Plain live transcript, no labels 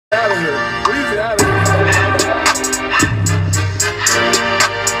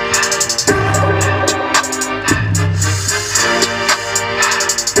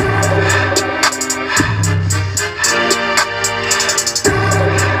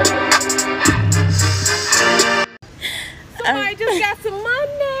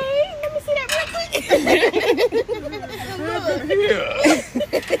here.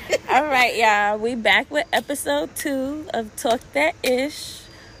 All right, y'all. We back with episode 2 of Talk That Ish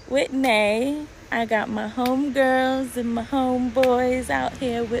with Nay. I got my homegirls and my homeboys out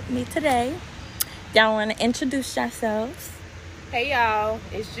here with me today. Y'all want to introduce yourselves? Hey y'all,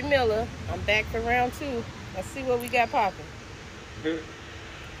 it's Jamila. I'm back for round 2. Let's see what we got popping.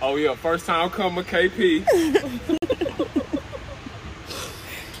 Oh yeah, first time coming, KP.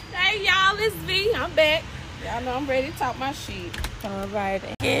 Hey y'all, it's V. I'm back. Y'all know I'm ready to talk my shit. All right,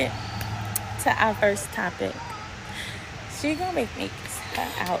 get to our first topic. She gonna make me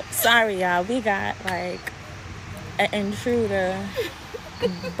out. Sorry, y'all. We got like an intruder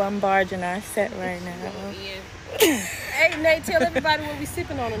bombarding our set right now. Yeah. Hey Nate, tell everybody what we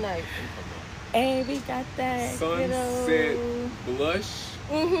sipping on tonight. Hey, we got that Sunset Blush.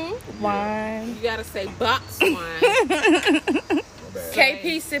 wine. You gotta say box wine.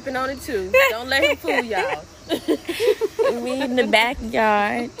 KP sipping on it too. Don't let him fool y'all. We in the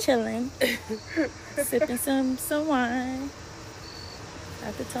backyard chilling, sipping some wine.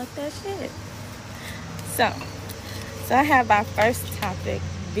 Have to talk that shit. So I have our first topic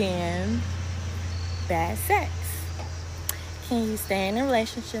being bad sex. Can you stay in a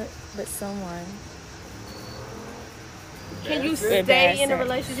relationship with someone? Can you With stay bad in a sex.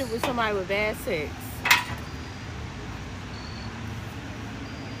 relationship with somebody with bad sex?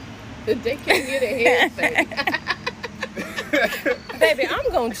 They can't get a head fake. Baby,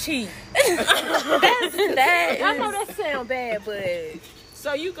 I'm gonna cheat. That I know that sound bad, but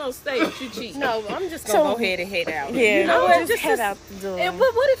so you gonna stay if you cheat? No, I'm just gonna So- go ahead and head out. Yeah, you know what? just head out the door. And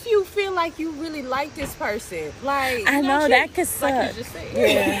what if you feel like you really like this person? Like I you know, cheat, that could suck. Like you just said.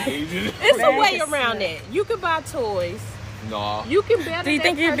 Yeah. It's a That way could around suck. that. You can buy toys. Nah. You can better. Do you that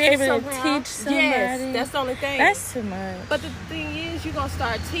think you'd be person able to somehow. teach somebody? Yes, that's the only thing. That's too much. But the thing is, you're gonna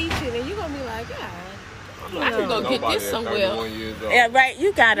start teaching, and you're gonna be like, God, I'm I can go get nobody this at somewhere. 31 years old. Yeah, right. You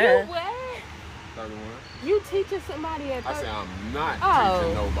you gotta. what? 31. You teaching somebody at I 30? say I'm not Oh,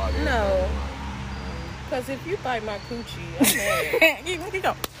 teaching nobody. at no. 31. Because if you bite my coochie, I'm mad. you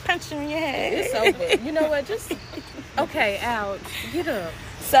go punch you in your head. It's over. You know what? Just okay. Ouch. Get up.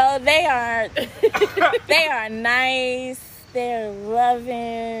 So they are nice. They're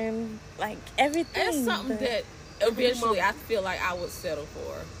loving, like everything. That's something but- that eventually I feel like I would settle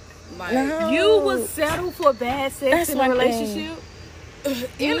for. Like No. you would settle for bad sex That's in a one thing. relationship.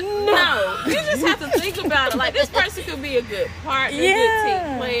 No, you just have to think about it. Like this person could be a good partner, good Yeah.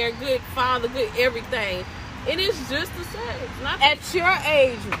 team player, good father, good everything. And it's just the sex. Not At your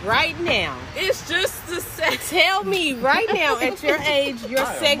age right now, it's just the sex. tell me right now at your age, your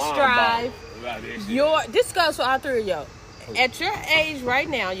I am sex mind drive, boggled about this shit. this goes for all three of y'all. At your age right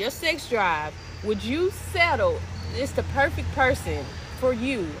now, your sex drive, would you settle? It's the perfect person for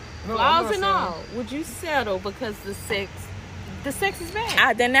you, No, I'm flaws not and all. Would you settle because the sex is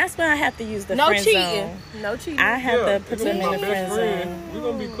bad? Then that's when I have to use the No friend cheating. zone. No cheating. I have Yeah, to put if them you in my the best friend zone.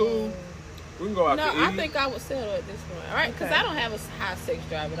 We're gonna be cool. We can go out No, to I eat. think I would settle at this point. All right, because I don't have a high sex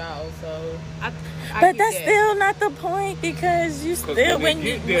drive at all. So I But get that's that. still not the point because you still when when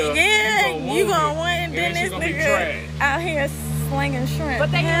they you get there, yeah you gonna want it, and then she this gonna be nigga trash. out here slinging shrimp.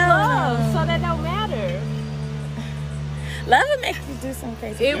 But they in Hell love, no. so that don't matter. Love will make you do some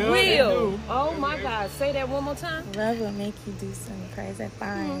crazy. It Yeah, will. they do. Oh my God! Say that one more time. Love will make you do some crazy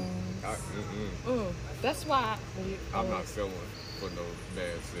things. That's why. I'm not selling for no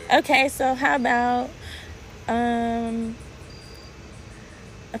bad sex. Okay, so how about a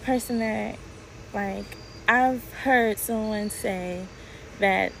person that like I've heard someone say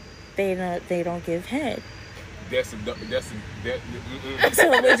that they don't give head.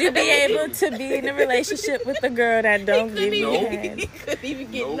 So would you be able to be in a relationship with a girl that don't give you Nope. head? He couldn't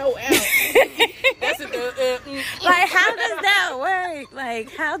even get Nope. no out. That's a Like how does that work?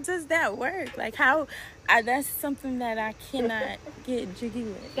 Like how does that work? Like how that's something that I cannot get jiggy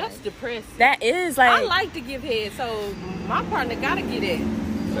with. That's Like, depressing. that is like I like to give head, so my partner gotta get it.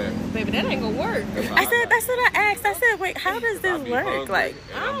 Baby, that ain't gonna work. I said that's what I asked. I said, wait, how does this work? Like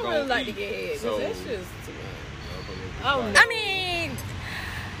I don't really like to get head. 'Cause that's just too much. Oh no. I mean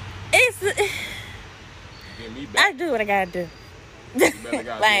it's I do what I gotta do.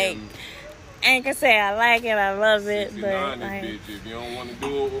 Like I ain't gonna say I like it, I love it, but like, bitch. If you don't want to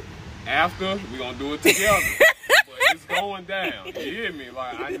do it after, we gonna do it together. But it's going down. You hear me?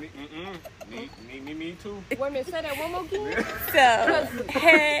 Like I need to. Wait a minute, say that one more again. so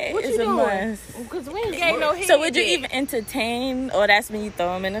head What is you a doing? must. Because we ain't gave no head. So would you yet. even entertain, or that's when you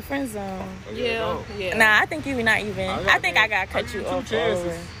throw them in the friend zone? Yeah. Nah, I think you not even. I think I gotta cut give you two off. chances.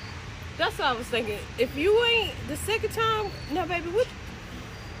 Over. That's what I was thinking. If you ain't the second time, no, baby, what?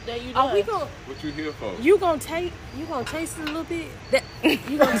 That you Are done. we gonna? What you here for? You gonna taste a little bit?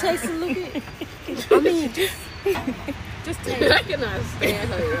 You gonna taste a little bit? I mean, just taste I it. cannot stand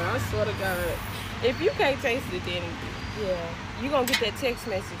her. Yo. I swear to God. If you can't taste it, then Yeah, you gonna get that text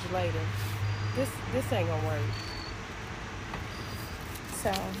message later. This ain't gonna work. So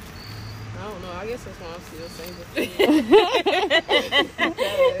I don't know. I guess that's why I'm still single.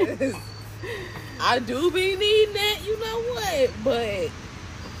 Because I do be needing that, you know what? But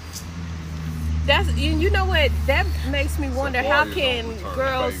That's you know what that makes me wonder. How boys can don't return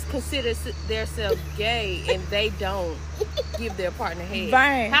girls favors. consider themselves gay and they don't give their partner head?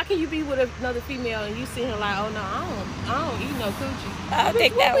 Right. How can you be with another female and you see her like, oh no, I don't eat no coochie? I don't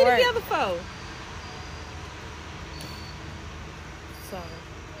think What that we works. together for?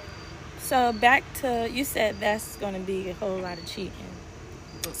 So back to, you said that's going to be a whole lot of cheating.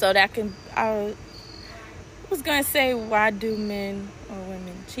 So that can, I was going to say, why do men or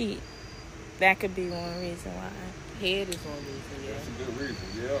women cheat? That could be one reason why. Head is one reason, yeah. That's a good reason.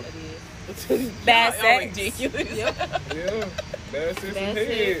 Yeah. It is. Bad y'all sex. ridiculous. Yeah. Bad sex and Bad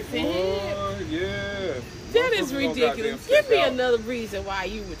head. sex and head. Boy, yeah. That is Motherfuckers don't ridiculous. goddamn Give check me out. another reason why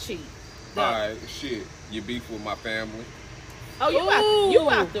you would cheat. Alright, shit. You beef with my family. Oh, you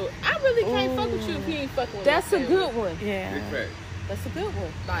out to. I really can't fuck with you if you ain't fucking with That's my a family. good one. Big Yeah. fact. That's a good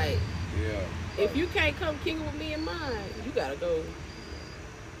one. Like, Yeah. if you can't come king with me and mine, you gotta go.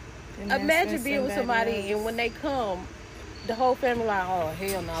 And that's Imagine when being with somebody else- and when they come, the whole family like, oh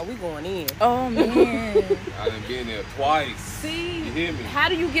hell no, we going in. Oh, man. I done been there twice. See, You hear me? how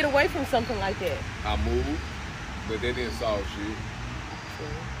do you get away from something like that? I moved, but they didn't solve shit.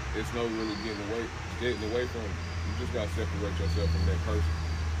 It's no really getting away from it. You just gotta separate yourself from that person.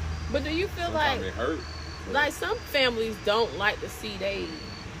 But do you feel Sometimes like it hurt. but like some families don't like to see they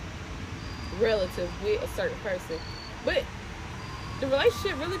relative with a certain person, but the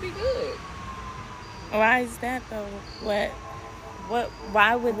relationship really be good. Why is that though?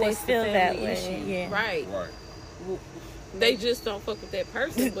 Why would What's they the feel that family way? issue? Yeah. Right. Right. They just don't fuck with that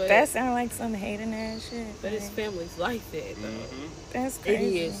person, but That sounds like some hating ass shit. but it's like, families like that though. Mm-hmm. that's It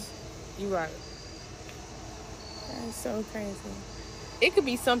crazy. is. You're right. That's so crazy. It could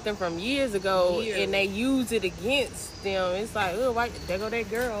be something from years ago, Years. and they use it against them. It's like, oh, right, there go that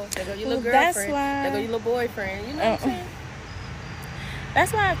girl. There go your Well, little that's girlfriend. why- There go your little boyfriend. You know what I'm saying?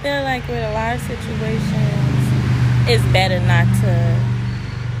 That's why I feel like with a lot of situations, it's better not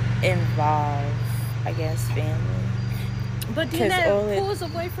to involve, I guess, family. But 'Cause then that all it- pulls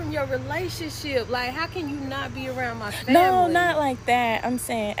away from your relationship. Like, how can you not be around my family? No, not like that. I'm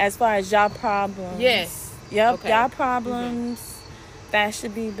saying as far as y'all problems. Yes. Yep, Okay. y'all problems, that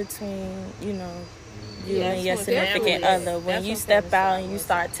should be between, you know, you Yeah, and your that's what significant family is. other. When That's you what step family out is. and you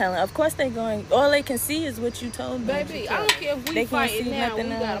start telling, of course they're going, all they can see is what you told them. Baby, I don't care if They we can't fighting see now. We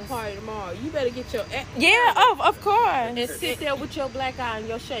nothing got a else. party tomorrow. You better get your act. Yeah, of course. And sit there with your black eye and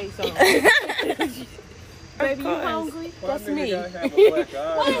your shades on. Baby, you course. hungry? Why That's nigga me. gotta have a black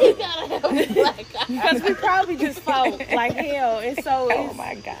eye, Why though? you gotta have a black eye? Because we probably just fought like hell. And so Oh it's,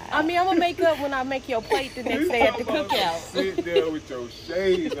 my God. I mean, I'm going to make up when I make your plate the next day at the Talking about cookout. Sit there with your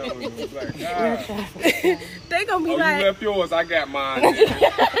shades on and black eye. They going to be Oh, you like, left yours. I got mine. Then.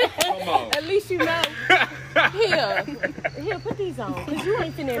 Come on. at least you know. Here, put these on. Because you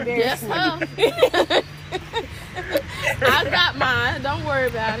ain't finna embarrass Yes, me. huh? I got mine. Don't worry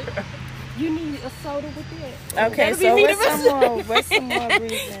about it. You need a soda with that. Okay, That'll be so me what's the rest some more? What's some more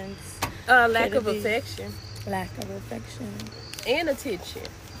reasons? Lack Could of it be? affection Lack of affection. and attention.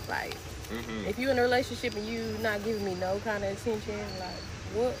 Like, Mm-hmm. if you in a relationship and you not giving me no kind of attention,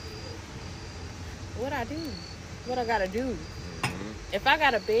 like, what I do? What I gotta do? Mm-hmm. If I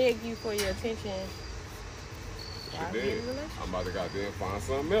gotta beg you for your attention, I'll be in a Then relationship. I'm about to goddamn find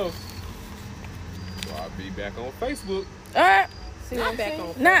something else. So I'll be back on Facebook. See what I'm back saying?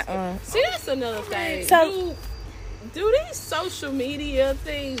 on. Not See, that's another thing. So- do these social media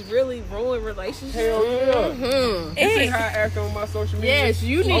things really ruin relationships? Hell yeah. Mm-hmm. You see how I act on my social media? Yes,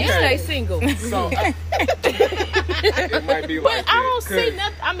 you need to Okay. stay single. So it might be But like I don't that, see 'cause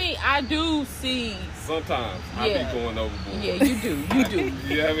nothing. I mean, I do see. Sometimes I Yeah. be going overboard. Yeah, you do. You do.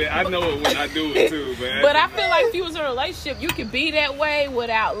 Yeah, I mean, I know it when I do it too, man. But I feel like if you was in a relationship, you could be that way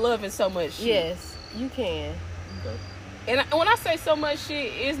without loving so much shit. Yes, you can. And when I say so much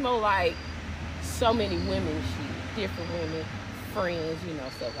shit, it's more like so many women shit, different women, friends, you know,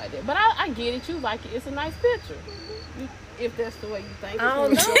 stuff like that. But I get it. You like it. It's a nice picture. If that's the way you think. I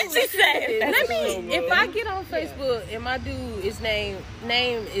don't know. She said Let So me. If I get on Facebook and my dude is name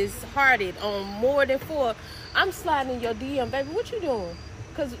is hearted on more than 4, I'm sliding in your DM, baby. What you doing?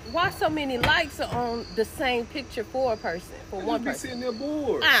 Cause why so many likes are on the same picture for a person, for I one just be person? sitting there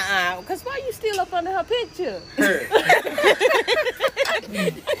bored. Cause why you still up under her picture?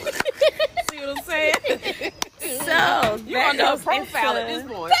 See what I'm saying? So You on the profile at this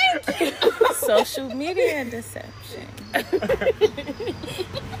point. social media deception.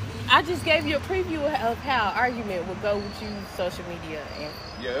 I just gave you a preview of how an argument would go with you, social media, and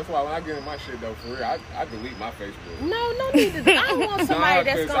Yeah, that's why when I get in my shit though, for real, I delete my Facebook. no need to. I don't want somebody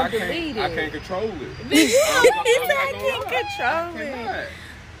that's 'cause gonna I can't, delete I it. can't control it. He said I I can't control it.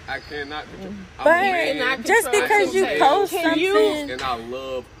 I cannot control. I'm But man, just because you I post Can you- something, and I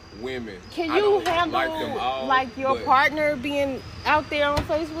love women. Can I you don't handle like them all, like your but partner being out there on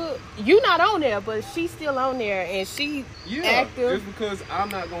Facebook? You not on there, but she's still on there, and she Yeah, active. just because I'm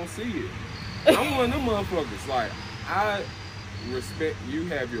not gonna see it. I'm one of them motherfuckers. Like, I respect you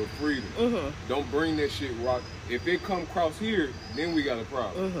have your freedom. Don't bring that shit rock. If it come across here, then we got a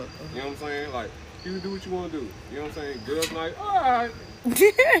problem. You know what I'm saying? Like, you do what you want to do. You know what I'm saying? Girls night, all right.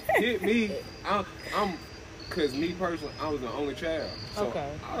 Hit me. I'm cause me personally, I was the only child. So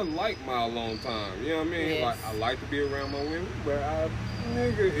Okay. I like my alone time. You know what I mean? Yes. Like, I like to be around my women, but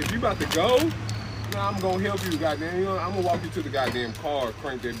nigga, if you about to go, nah, I'm gonna help you, goddamn. You know, I'm gonna walk you to the goddamn car,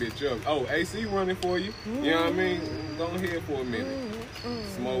 crank that bitch up. Oh, AC running for you. You know what I mean? Go ahead for a minute.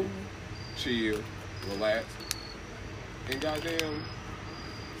 Smoke, chill, relax. And goddamn,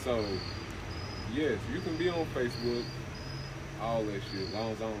 so, yes, you can be on Facebook, all that shit, as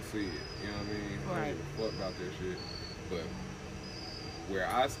long as I don't see it. You know what I mean? I don't give a fuck about that shit. But where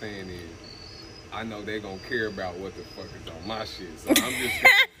I stand is, I know they gonna care about what the fuck is on my shit. So I'm just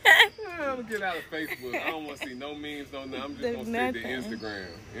I'm gonna get out of Facebook. I don't want to see no memes, no nothing. I'm just gonna stick to Instagram.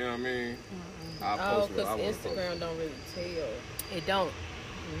 You know what I mean? I Oh, post what I because want to post. Instagram don't really tell. It don't.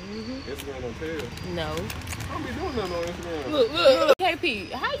 Instagram don't tell. No. I don't be doing nothing on Instagram. Look.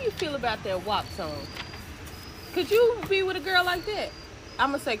 KP, how you feel about that WAP song? Could you be with a girl like that?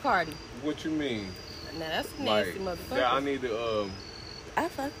 I'm gonna say Cardi. What you mean? Now that's Like, nasty motherfucker. yeah, I need to I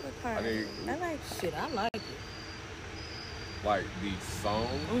fuck with her. I mean- I like her. Shit, I like it. like the song.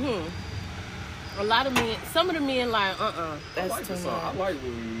 A lot of men, some of the men like, I That's like the too song. I much. like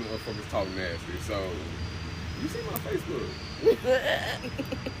when motherfuckers talk nasty. So you see my Facebook.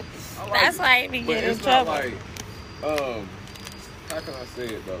 I like That's it. why we But get in it's not trouble. like, how can I say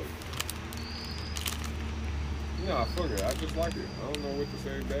it though? I fuck it. I just like it. I don't know what to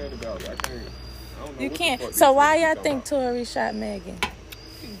say bad about it. I don't know You what can't. The fuck So these why niggas y'all talking think about. Tory shot Megan?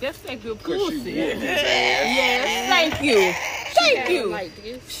 that's that good 'Cause she pussy. whooped his ass. Yes, thank you. Thank you. Like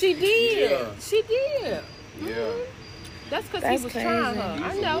this. She did. Yeah. She did. Yeah. That's because That's he was crazy. trying her. He's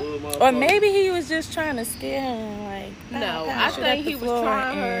I a know. little Or motherfucker. maybe he was just trying to scare him. Like, No, nah, I shit think up the he was floor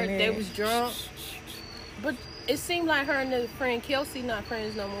trying her. and They it- was drunk. But it seemed like her and the friend Kelsey not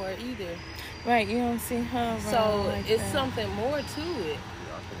friends no more either. Right, you don't see her around So like it's that. something more to it. Yeah,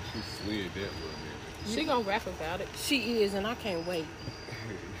 I think she slid that little bit. She gonna rap about it. She is, and I can't wait.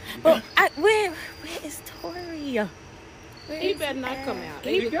 But where is Tory? Where He is better not at? come out.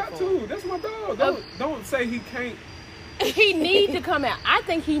 He got to. That's my dog. Don't say he can't. He needs to come out. I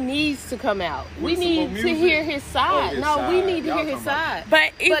think he needs to come out. With We some more need to music? hear his side. his No, we side. need to Y'all hear his talking about- side.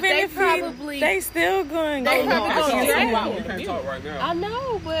 But even they if probably- they still going. They to probably I gonna can't drag talk. him. We can't talk right now. I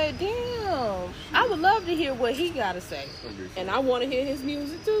know, but damn, I would love to hear what he got to say. It's gonna be And fun. I want to hear his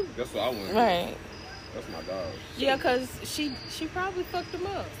music too. That's what I want. Right. That's my dog. Yeah, cause she probably fucked him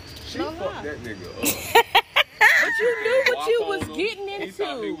up. She No fucked lie. that nigga up. But you knew what you Walk was on him. getting He thought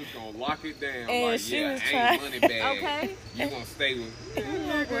he into. was gonna lock it down. And like, she yeah, was ain't trying- money bag. Okay. You gonna stay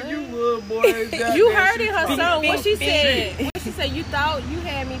with what? you would, boy. You heard in her song. song what she said. What she said, you thought you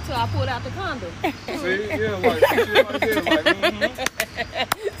had me till I pulled out the condom. See, yeah, like shit like that.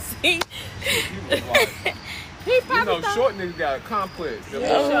 Like, See, he was like, He you probably know, thought. short niggas got a complex. That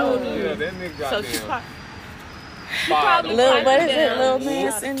Yeah, boy- sure do. yeah, that nigga So got she, damn. she probably little piped what it is it? down. Little Shot man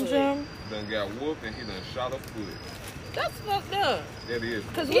her foot. syndrome. Done got whooped and he done shot her foot. That's fucked up. That is.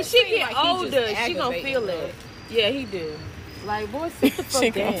 Cause He when she seem get like he just older, she gonna aggravating feel her. it. Yeah, he do. Like, boy, sit the fuck She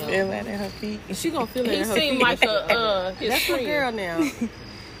down. gonna feel that in her feet. She gonna feel it He in her seemed feet. like a his That's my friend. girl now.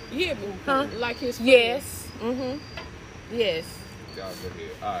 Yeah, Huh? like his friend. Yes. Yes. Y'all go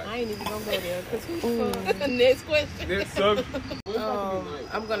ahead. All right. I ain't even gonna go there. Cause who's fuck? Next question. Next subject.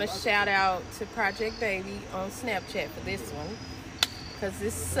 I'm gonna shout out to Project Baby on Snapchat for this one, because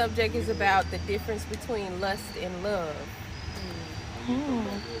this subject is about the difference between lust and love.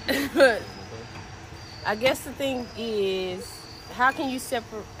 But I guess the thing is, how can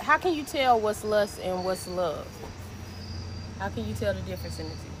you tell what's lust and what's love? How can you tell the difference in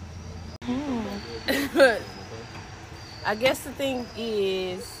the two? I guess the thing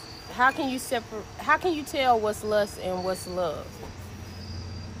is, how can you tell what's lust and what's love?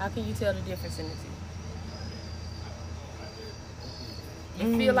 How can you tell the difference in the two?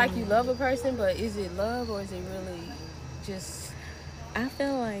 You feel like you love a person, but is it love or is it really just... I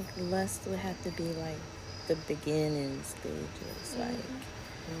feel like lust would have to be like the beginning stages. Like,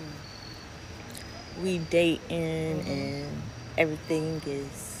 we dating and everything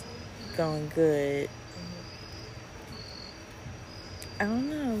is going good. I don't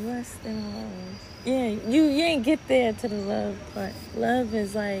know, lust and love. Yeah, you ain't get there to the love part. Love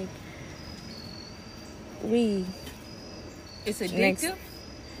is like it's addictive,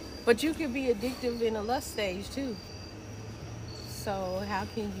 but you can be addictive in a lust stage too. So how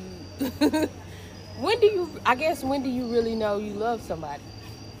can you? when do you really know you love somebody?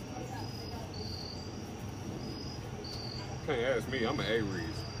 Can't ask me. I'm an Aries.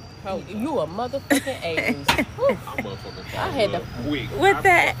 Oh, you a motherfucking Aries. I'm motherfucking quick. With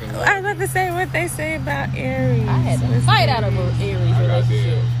that, I was about to say what they say about Aries. I had to fight out of an Aries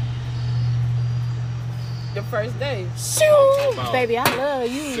relationship. The first day. Shoot! Baby, I love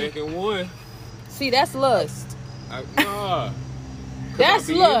you. Second one. See, that's lust. Nah. That's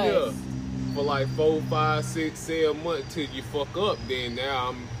lust. For like 4, 5, 6, 7 months till you fuck up. Then now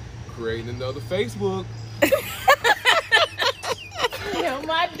I'm creating another Facebook. Yo,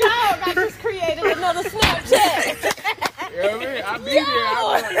 my dog, I just created another Snapchat. You know what I mean? I be there.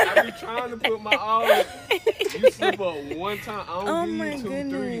 I be trying to put my all. You slip up one time. I don't give you 2,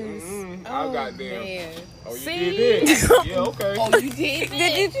 3. I goddamn. Man. Oh, you See? did that? Yeah, okay. Oh, you did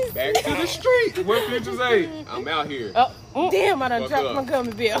that? Back to the street. What pictures say? I'm out here. Oh, damn, I done Fuck dropped up. my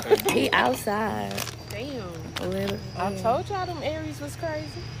gummy bear. He outside. Damn. A little. I told y'all them Aries was crazy.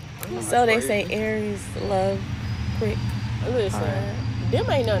 So they say Aries love quick. Listen, them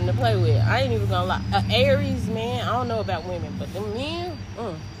ain't nothing to play with. I ain't even gonna lie. Aries, man, I don't know about women, but them men,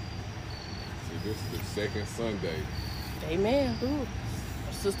 See, this is the second Sunday. amen. Ooh.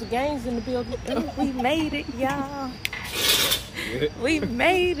 Sister Gangs in the building. We made it, y'all. We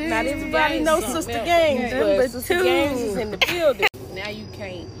made it. Not everybody knows Sister Gangs, but Sister Gangs is in the building. Now you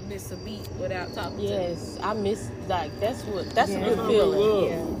can't miss a beat without talking to me. Yes, I miss, like, that's a good That's feeling. love.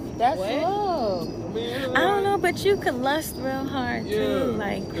 Yeah. That's What? love. I don't know, but you could lust real hard too. Yeah.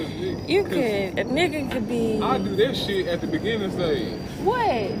 Like, you could, a nigga could be. I do that shit at the beginning stage.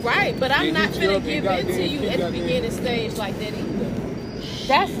 What? Right, but I'm Yeah, not you gonna jump, give you in to goddamn- you you at the goddamn- beginning stage like that either.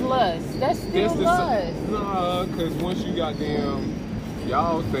 That's lust. That's still lust. Nah, cause once you goddamn,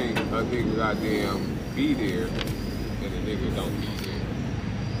 y'all think a nigga goddamn be there, and a nigga don't be there.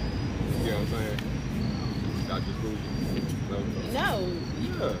 You know what I'm saying? Got your food. No.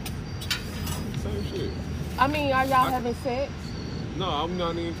 Yeah. Same shit. I mean, are y'all having sex? No, I'm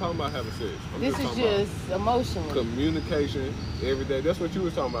not even talking about having sex. I'm This just is talking about just emotional. communication every day. That's what you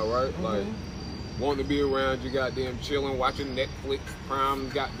was talking about, right? Like wanting to be around you, goddamn chilling, watching Netflix, Prime,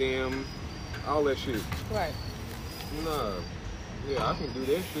 goddamn, all that shit. Right. Nah, yeah, I can do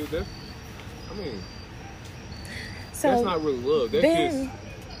that shit. That's, I mean, So that's not really love. That's then,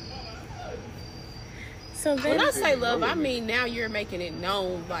 so then, When I say love, I mean now you're making it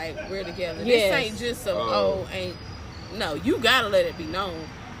known like we're together. Yes. This ain't just some no, you gotta let it be known.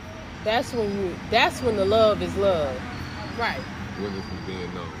 That's when the love is love. Right. just when it's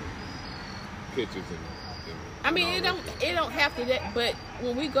being known. Pictures and I mean and all it don't have to that, but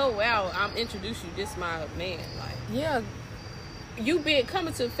when we go out, I'm introduce you, this my man. Like, Yeah. you been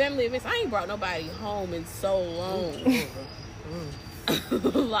coming to family events. I ain't brought nobody home in so long.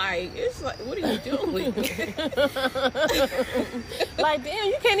 Like, it's like, what are you doing? Like, damn,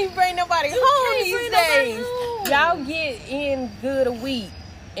 you can't even bring nobody home can't these bring nobody days. home. Y'all get in good a week,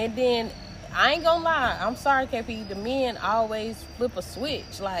 and then I ain't gonna lie. I'm sorry, KP. The men always flip a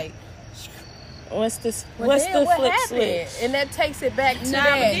switch. Like, what's this? well, What's damn, the what flip happened? switch? And that takes it back to Nah, but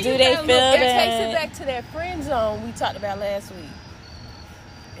that. then Do you they gotta feel look- It takes that? it back to that friend zone we talked about last week.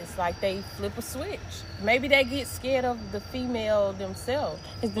 It's like they flip a switch. Maybe they get scared of the female themselves.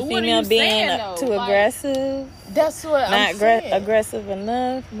 Is the But what are female you being saying, though? too Like- aggressive? That's what Not I'm saying. aggressive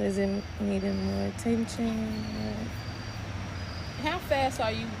enough? Is it needing more attention? How fast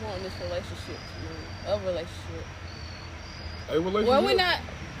are you wanting this relationship to move? A relationship. Hey, relationship? Well, we're not.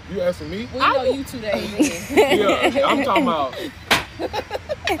 You asking me? We know you 2 days in. Yeah, I'm talking about.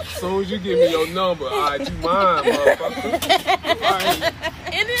 As soon as you give me your number, all right, you mine, motherfucker. All right.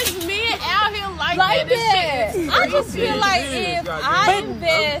 And there's men out here like Like that. that. This shit is I just crazy. feel like It is, if goddamn. I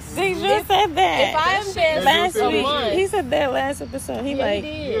invest, They just said that. if I invest That's last said week. month. He said that last episode. He Yeah, like,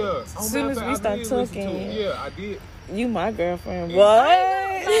 he did. Yeah. As soon as we start talking. Yeah, I did. you my girlfriend. Yeah. What?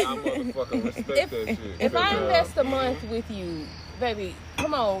 I motherfucking respect that shit. If I Because, invest a month with you, baby,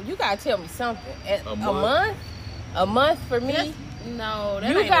 come on, you gotta tell me something. A month? month? A month for me? No, that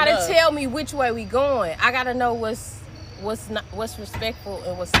You ain't gotta enough. tell me which way we going. I gotta know what's respectful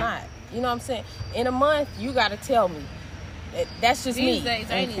and what's not. You know what I'm saying? In a month, you gotta tell me. That's just These me.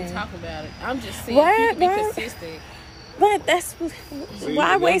 days, I ain't even Okay. talking about it. I'm just saying, What? you can be What? consistent. But that's See,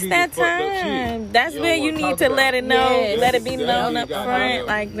 why y'all waste be that fucked up shit. time. That's You where don't you wanna need talk to about let it know, Yes. let it be That's known you up gotta front. have-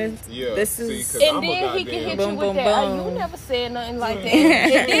 Like this, Yeah. this See, is. 'cause And I'm a then he can goddamn- hit Boom, you boom, with that. Oh, boom. you never said nothing like that. Yeah.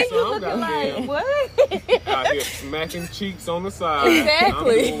 And then you So I'm looking goddamn- like, what? out here smacking cheeks on the side.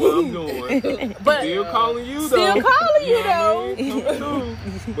 Exactly. I'm doing what I'm doing. But Still calling you though. still calling you, know what I mean? Come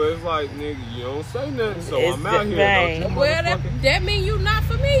through. But it's like, nigga, you don't say nothing, so It's I'm out here. right. Don't you Well, motherfucking... that mean you not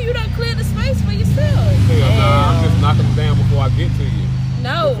for me. You done cleared the space for yourself. Hell nah, I'm just knocking them down before I get to you.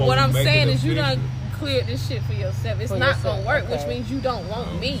 No, Before what we I'm make saying it is you official. done cleared this shit for yourself. It's For not yourself, gonna work, which okay. means you don't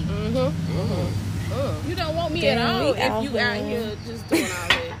want me. Mm-hmm. You don't want me Damn, at all we if out you out here. here just doing all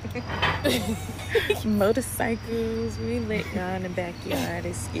that. Motorcycles, we lit y'all in the backyard.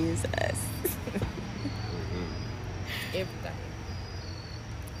 Excuse us. Everything.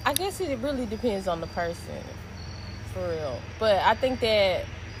 I guess it really depends on the person, for real. But I think that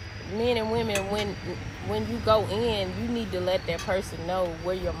men and women, when you go in, you need to let that person know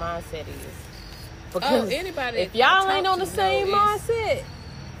where your mindset is. Because Anybody. if I y'all talk ain't on the to same know it's mindset,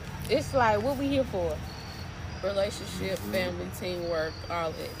 it's like, what we here for? relationship, family, teamwork,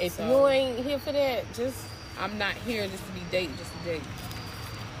 all that. If So, you ain't here for that, just I'm not here just to be dating, just to date.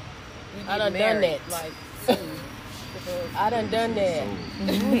 We I get done married, that. Like, soon. I done that.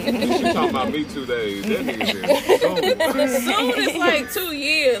 She talking about me 2 days. That nigga said, Soon is like 2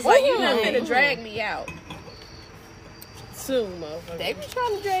 years. Like, you not Ooh. gonna drag me out. Soon, motherfucker. They be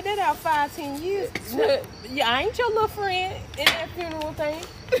trying to drag that out 5-10 years. But, yeah, I ain't your little friend in that funeral thing.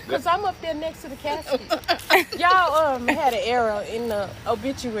 Cause I'm up there next to the casket. Y'all had an error in the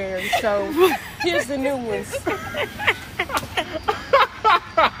obituary, so here's the new ones.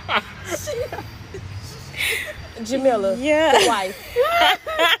 Jamila, Yeah. the wife.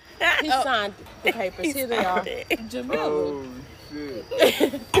 He signed the papers. Here they are. Jamila. oh, shit.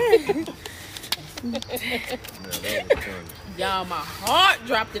 Yeah, that was funny. Y'all, my heart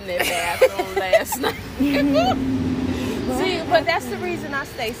dropped in that bathroom last night. See, but that's the reason I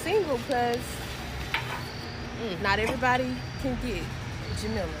stay single, because not everybody can get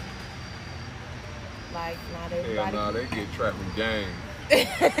Jamila. Like, not Hell everybody. nah, they get trapped in game.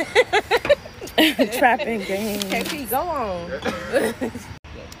 Trapping game. KP, go on.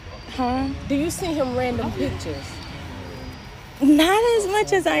 Huh? Do you send him random pictures? Not as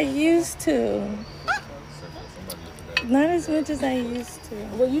much as I used to. Not as much as I used to.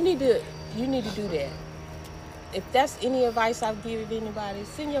 Well, you need to do that. If that's any advice I've given anybody,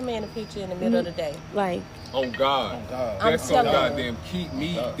 send your man a picture in the middle of the day. Like, Oh God. I'm That's so telling you. goddamn keep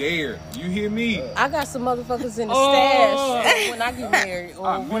me there. You hear me? I got some motherfuckers in the Oh. stash when I get married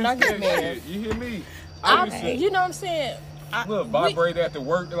or when I miss get that married. shit. You hear me? I, used to- you know what I'm saying? Look, vibrate after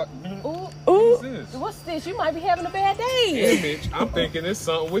work. They're like, Ooh, what's this? what's this? You might be having a bad day. Image. I'm thinking it's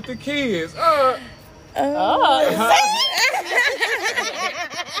something with the kids. I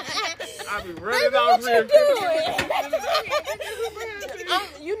be running off real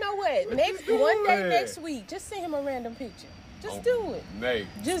You know what? One day next week, just send him a random picture. Just do it. Nay,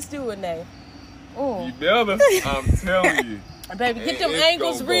 Just do it, Nay. you better. I'm telling you. Baby, get them It's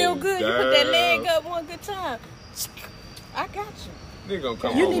angles gonna real go good. You put that down. leg up one good time. I got you. They gonna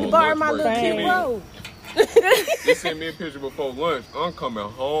come You home need to on borrow lunch my break. little Right. kid road. They sent me a picture before lunch. I'm coming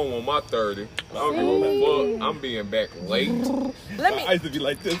home on my 30. I don't give a fuck. I'm being back late. Let me, used to be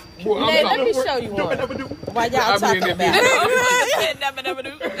like this. Boy, I'm Nay, let talking- me show you one. While y'all I be in talking that about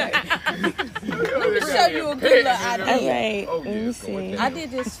it. Let me show you a good little idea. all right. Oh, Let yeah, me it's going see. down. I did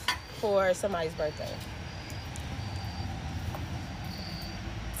this for somebody's birthday.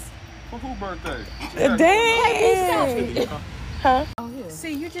 For whose birthday? Dang. Huh?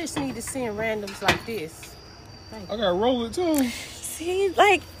 See, you just need to send randoms like this. I gotta roll it too. See,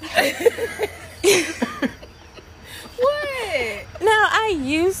 like, What? no, I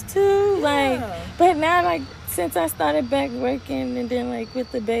used to, like, Yeah. but now, like, since I started back working and then, like,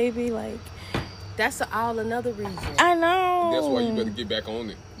 with the baby, like, That's all another reason. I know. That's why you better get back on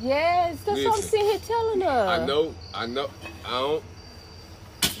it. Yes, that's what I'm Listen. sitting here telling her. I know. I don't.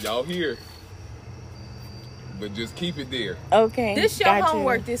 Y'all here. But just keep it there. Okay. This your got you.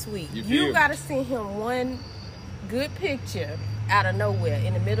 homework this week. You You feel gotta send him one good picture out of nowhere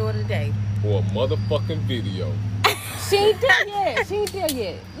in the middle of the day. Or a motherfucking video. She ain't there yet. She ain't there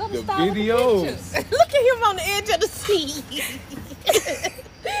yet. Let her The start with the videos. pictures. Look at him on the edge of the seat.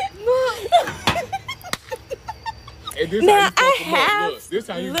 And this Now how you fuck I 'em up. have. Look, this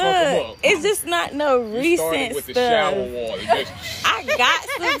how you fuck 'em up. It's just not no You started recent with the stuff. shower water. Just, I got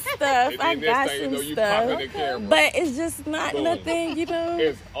some stuff. and I then got next thing you some know, you stuff. popping the camera. But it's just not Boom. nothing, you know.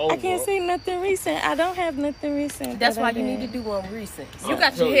 It's over. I can't say nothing recent. I don't have nothing recent. That's that why I you need to did. do one recent. I'm You got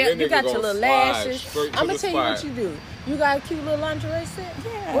your telling you, hair, that you nigga got your gonna little slide lashes. straight to I'm gonna the tell you what spot. you do. You got a cute little lingerie set?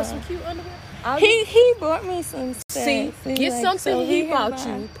 Yeah. Or some cute underwear? All you- He bought me some stuff. See, get like, something so he had bought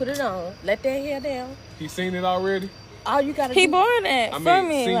mine. you, put it on, let that hair down. He seen it already? All you gotta He do. bought it I for mean,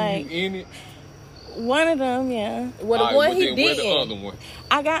 me. seen Like you in it? one of them, yeah. Well, the All right, one but he then where the didn't. other one?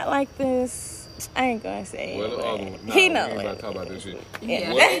 I got like this. I ain't gonna say Where it. the but other one? Nah, he we know ain't about to it. talk about this shit.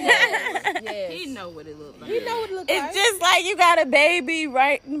 Yeah. What? Yes. He know what it look like. He know what it look like. It's just like you got a baby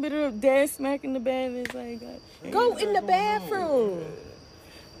right in the middle of dead smack in the bed. It's like Go in the bathroom.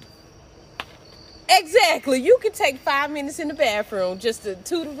 Exactly. You can take 5 minutes in the bathroom just to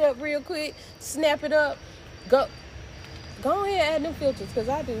toot it up real quick, snap it up. Go ahead and add them filters, because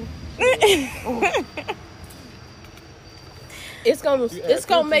I do. It's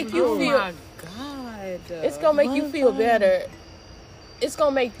gonna make you Oh feel. my God. It's gonna make you feel better. It's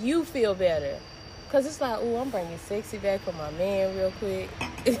gonna make you feel better. Cause it's like, oh, I'm bringing sexy back for my man real quick.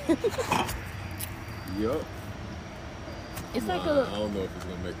 Yup. It's like I a. don't know if it's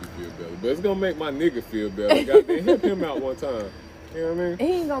gonna make you feel better, but it's gonna make my nigga feel better. Goddamn, help him out one time. You know what I mean? He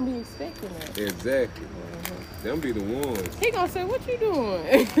ain't gonna be expecting that. Exactly. Them be the ones. He gonna say, "What you doing?"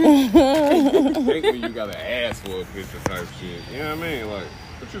 Think when you gotta ask for a picture type shit. You know what I mean? Like,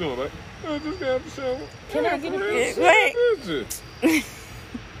 what you doing, like? I just got out the shower. Can I get a picture? Right. Picture.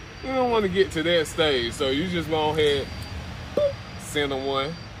 You don't want to get to that stage, so you just go ahead, boop, send them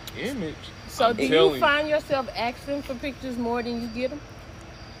one image. So I'm do telling you find yourself asking for pictures more than you get them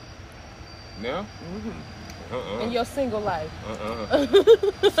now? in your single life? Come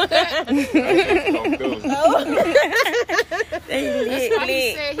through. That's why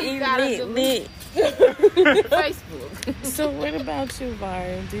he said he gotta delete Facebook. So what about you,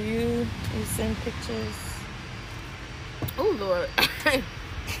 Var? Do you send pictures? Oh Lord.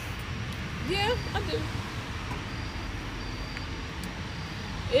 Yeah, I do.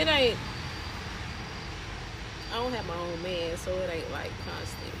 It ain't. I don't have my own man, so it ain't like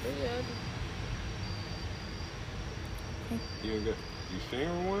constant. But yeah, I do. You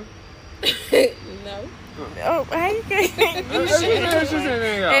sharing one? No. Oh, how you She said she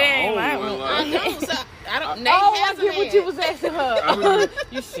ain't got ain't my own one, one. like- I know. So I don't. Nate Oh, I has a get what man. you was asking her. I mean,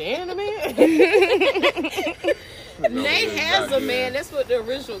 You sharing a man? Nate has a man. That's what the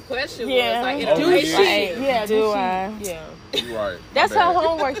original question Yeah. was. Like, in Oh, a Do yeah. relationship. she? Yeah. Do do she? I? Yeah. You right. That's My her bad.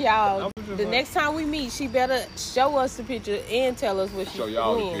 homework, y'all. I was just The like- next time we meet, she better show us the picture and tell us what she's Show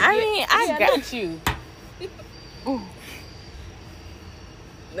y'all the doing. picture. I mean, I Yeah, got not you.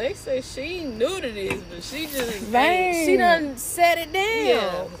 They say she new to this, but she just Right. She done set it down.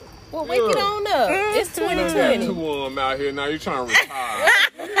 Yeah. Well, wake it Yeah. on up. It's You got 2020. two of them out here now. You trying to retire?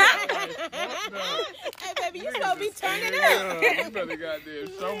 Hey, baby, you supposed to be turning up. Yeah, you better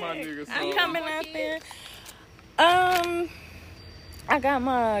goddamn show my nigga I'm something. coming out there. I got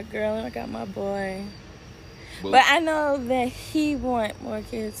my girl and I got my boy. But I know that he want more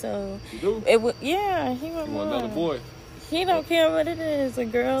kids, so You do? it would. Yeah, he want You more. want another boy? He don't care what it is, a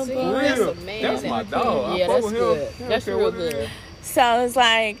girl, See, boy. that's Real. a man That's that my can- dog. Yeah, I fuck that's with good. him. He That's don't real care what it good. is. So it's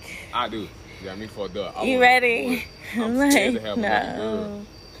like, I do. You got me fucked up. I you want ready? another boy. I'm like, scared to have another girl. no.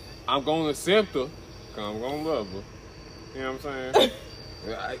 I'm gonna accept her, cause I'm gonna love her. You know what I'm saying?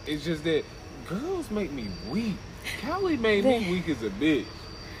 It's just that girls make me weak. Callie made me weak as a bitch.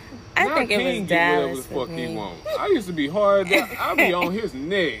 I Now think it King was get Dallas whatever the fuck with he me. want. I used to be hard. I be on his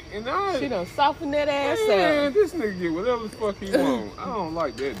neck, and She done softened that ass man, up. this nigga get whatever the fuck he want. I don't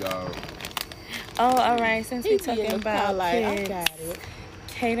like that dog. Oh, all right. Since He we be in talking the car about like, I kids, got it.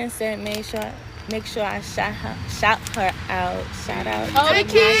 Kaden said make sure I shout her out. Shout out. Oh, to the my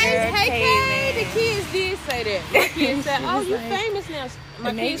kids. girl, Hey, Kay. The Kaden. kids did say that. My kids said, She oh, was you like, famous now.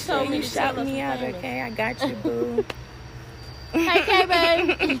 My Make kids sure told me you to shout tell us me I'm out, famous. okay? I got you, boo. Hey, Kay,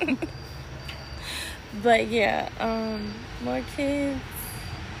 babe. But yeah, more kids.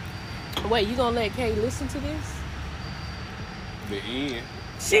 Wait, you gonna let Kay listen to this? The end.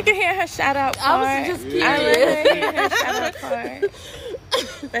 She can hear her shout out part. I was just kidding. I let her hear her shout out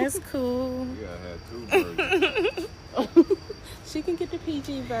part. That's cool. You gotta have two versions. She can get the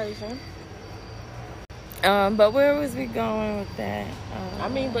PG version. But where was we going with that? I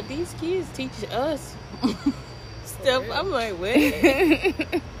mean, but these kids teach us stuff. I'm like, what?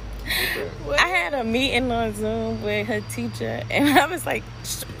 I had a meeting on Zoom with her teacher, and I was like,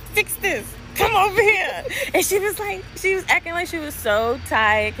 fix this. Come over here. And she was acting like she was so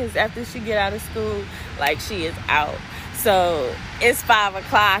tired because after she get out of school, like she is out. So it's 5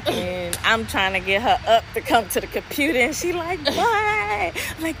 o'clock and I'm trying to get her up to come to the computer, and she like, what?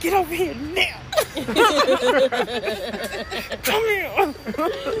 I'm like, get over here now. Come here.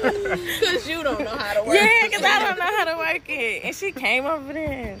 Because you don't know how to work. Yeah, because I don't know how to work it. And she came over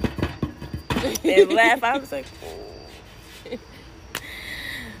there and laughed. I was like,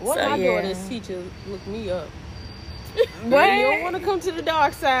 One of my daughter's teacher looked me up. what? You don't want to come to the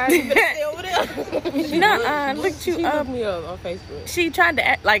dark side. You better stay over there. Nuh-uh, looked you She up. looked me up on Facebook. She tried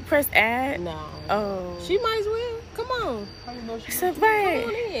to press add. No. Oh. She might as well. Come on. How you know she So Come bad.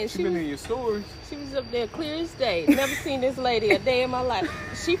 on in. She been in your stories. She was up there clear as day. Never seen this lady a day in my life.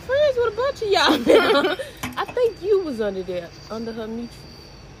 She friends with a bunch of y'all now. I think you was under her mutual.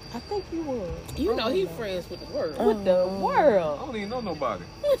 I think you was. You know he friends with the world. With the I world. don't even know nobody.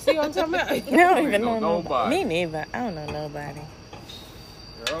 See what I'm talking about? I don't even know nobody. Me neither. I don't know nobody.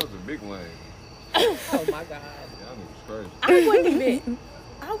 Yeah, I was a big lane. Oh my God. Y'all niggas crazy.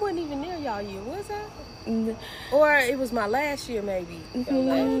 I wasn't even near y'all year, was I? Or it was my last year, maybe. I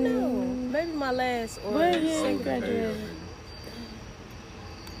don't know. Maybe my last or What year you second. graduated?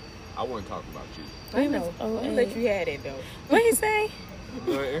 I wasn't talking about you. I know. I'm gonna let you have it though. What you say?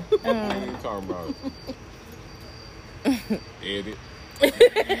 Nothing. I ain't talking about it. Edit.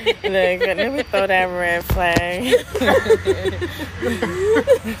 Look, let me throw that red flag.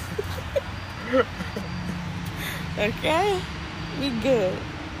 Okay, we good.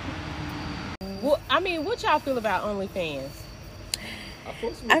 Well, I mean, what y'all feel about OnlyFans? I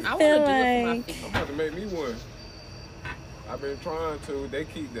wanna feel do it for my like feet. I'm about to make me one. I've been trying to. They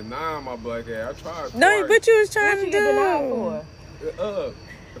keep denying my black ass. I tried. no, twice. what you was trying What to you get denied do? for?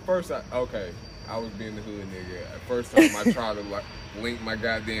 The first I was being the hood nigga. The first time I tried to link my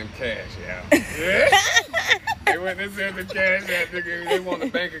goddamn cash out. They went and sent the cash out, nigga. They want a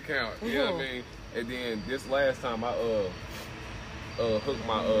bank account. You know what I mean? And then this last time I hooked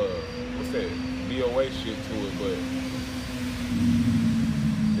my what's that BOA shit to it, but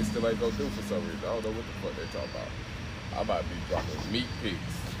it still ain't go through for some reason. I don't know what the fuck they talk about. I'm about to be dropping meat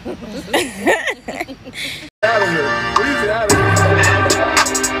pics. Out of here. Please out of here.